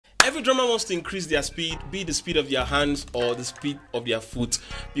every drummer wants to increase their speed, be it the speed of their hands or the speed of their foot,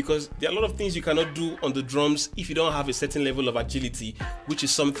 because there are a lot of things you cannot do on the drums if you don't have a certain level of agility, which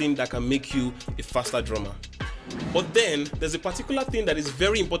is something that can make you a faster drummer. But then there's a particular thing that is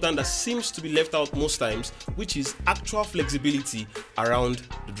very important that seems to be left out most times, which is actual flexibility around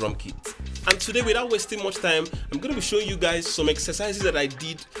the drum kit. And today, without wasting much time, I'm going to be showing you guys some exercises that I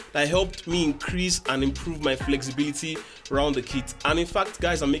did that helped me increase and improve my flexibility around the kit. And in fact,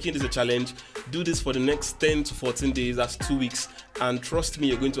 guys, I'm making this a challenge. Do this for the next 10 to 14 days, that's 2 weeks. And trust me,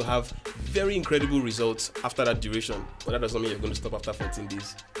 you're going to have very incredible results after that duration. But that doesn't mean you're going to stop after 14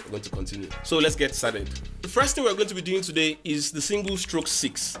 days. You're going to continue. So let's get started. The first thing we're going to be doing today is the single stroke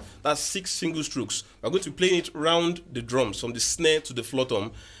 6. That's 6 single strokes. We're going to be playing it around the drums from the snare to the floor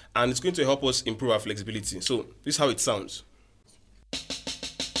tom, and it's going to help us improve our flexibility. So this is how it sounds.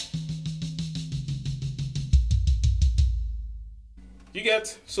 You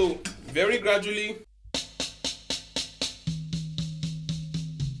get? So very gradually.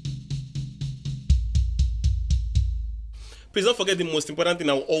 Please don't forget the most important thing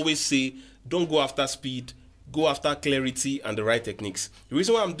I will always say: don't go after speed, go after clarity and the right techniques. The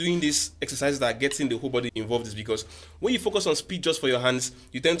reason why I'm doing this exercise that getting the whole body involved is because when you focus on speed just for your hands,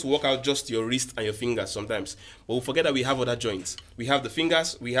 you tend to work out just your wrist and your fingers sometimes. But we forget that we have other joints. We have the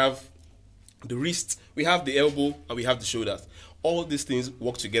fingers, we have the wrist, we have the elbow, and we have the shoulders. All these things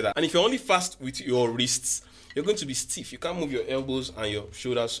work together. And if you're only fast with your wrists, you're going to be stiff. You can't move your elbows and your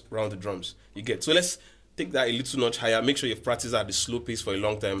shoulders around the drums. You get? So let's take that a little notch higher. Make sure you've practiced at the slow pace for a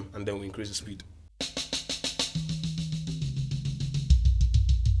long time, and then we increase the speed.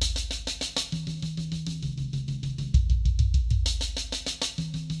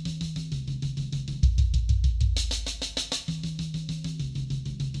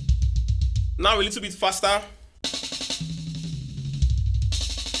 Now a little bit faster.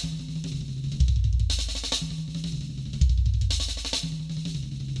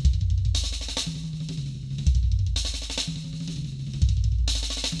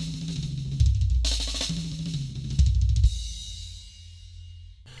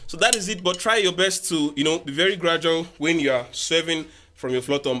 So that is it, but try your best to, be very gradual when you are swerving from your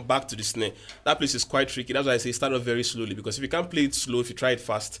floor tom back to the snare. That place is quite tricky. That's why I say start off very slowly, because if you can't play it slow, if you try it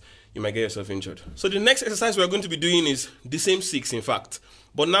fast, you might get yourself injured. So the next exercise we're going to be doing is the same 6, in fact.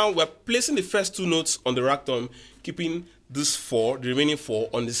 But now we're placing the first 2 notes on the rack tom, keeping this 4, the remaining 4,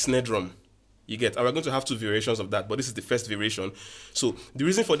 on the snare drum. You get? And we're going to have 2 variations of that, but this is the first variation. So the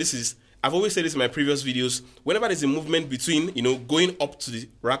reason for this is, I've always said this in my previous videos, whenever there's a movement between, going up to the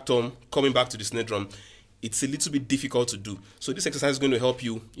rack tom, coming back to the snare drum, it's a little bit difficult to do. So this exercise is going to help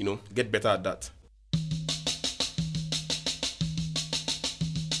you, get better at that.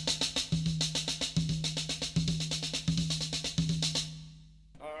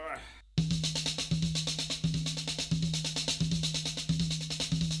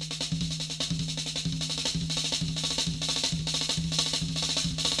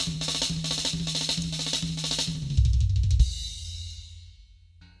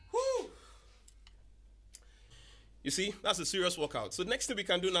 You see, that's a serious workout. So the next thing we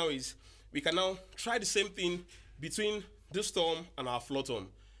can do now is, we can now try the same thing between this tom and our floor tom.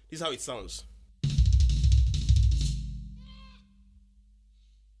 This is how it sounds.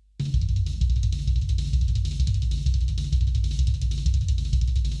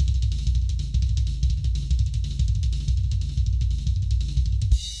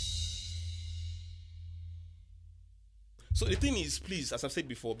 So the thing is, please, as I've said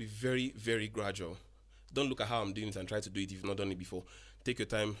before, be very, very gradual. Don't look at how I'm doing it and try to do it if you've not done it before. Take your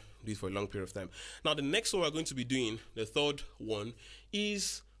time, do it for a long period of time. Now, the next one we're going to be doing, the third one,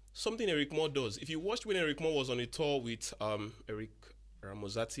 is something Eric Moore does. If you watched when Eric Moore was on a tour with Eric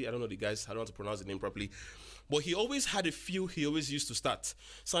Ramosati, I don't know the guys, I don't know how to pronounce the name properly, but he always had a feel he always used to start.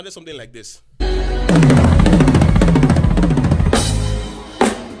 Sounded something like this.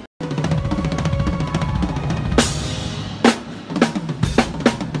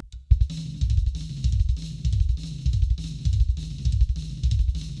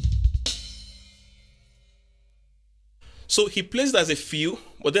 So he plays that as a feel,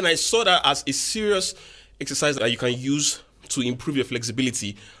 but then I saw that as a serious exercise that you can use to improve your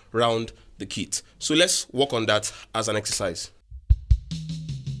flexibility around the kit. So let's work on that as an exercise.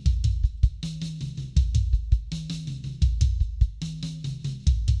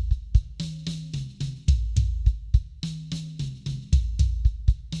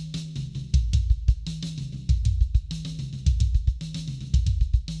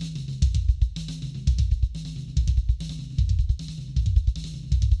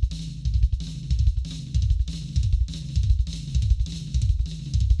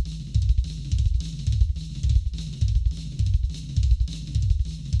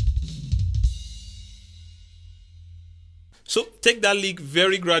 So take that lick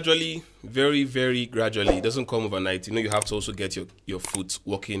very gradually, very, very gradually. It doesn't come overnight. You know, you have to also get your foot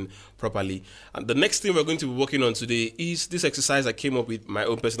working properly. And the next thing we're going to be working on today is this exercise I came up with, my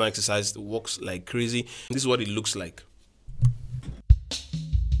own personal exercise. It works like crazy. This is what it looks like.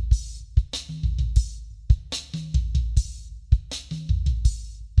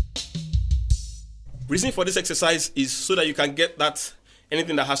 Reason for this exercise is so that you can get that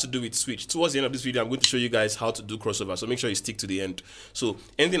anything that has to do with switch. Towards the end of this video, I'm going to show you guys how to do crossover. So make sure you stick to the end. So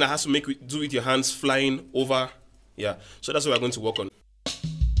anything that has to do with your hands flying over, yeah. So that's what we're going to work on.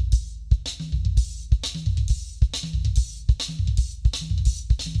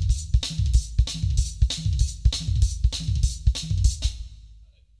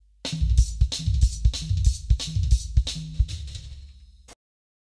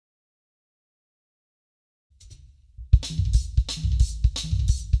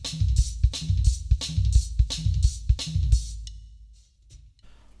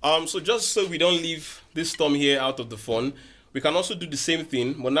 So just so we don't leave this thumb here out of the fun, we can also do the same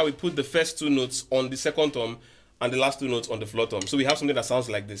thing, but now we put the first two notes on the second thumb and the last two notes on the floor thumb. So we have something that sounds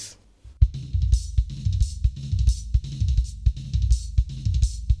like this.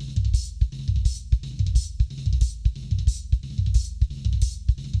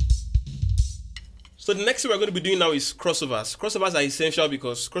 So the next thing we're going to be doing now is crossovers. Crossovers are essential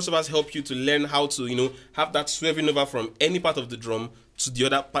because crossovers help you to learn how to, you know, have that swerving over from any part of the drum to the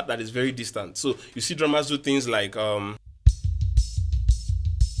other part that is very distant. So you see drummers do things like, so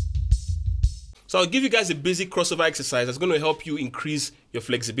I'll give you guys a basic crossover exercise that's going to help you increase your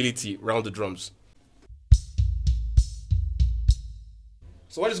flexibility around the drums.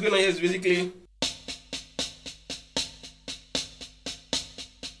 So what is going on here is basically,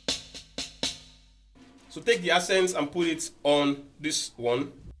 so take the accents and put it on this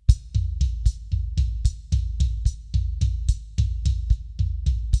one.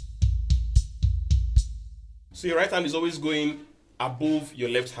 So your right hand is always going above your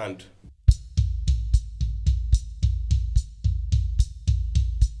left hand.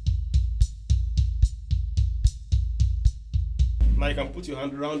 Now you can put your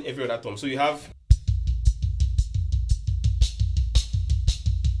hand around every other thumb. So you have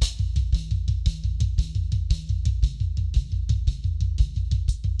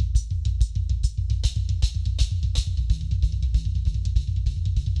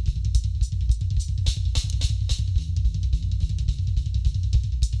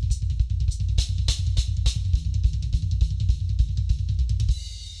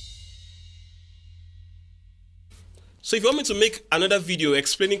So if you want me to make another video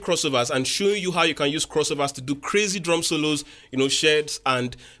explaining crossovers and showing you how you can use crossovers to do crazy drum solos, you know, shares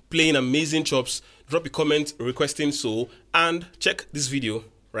and playing amazing chops, drop a comment requesting so, and check this video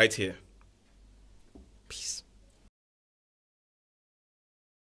right here.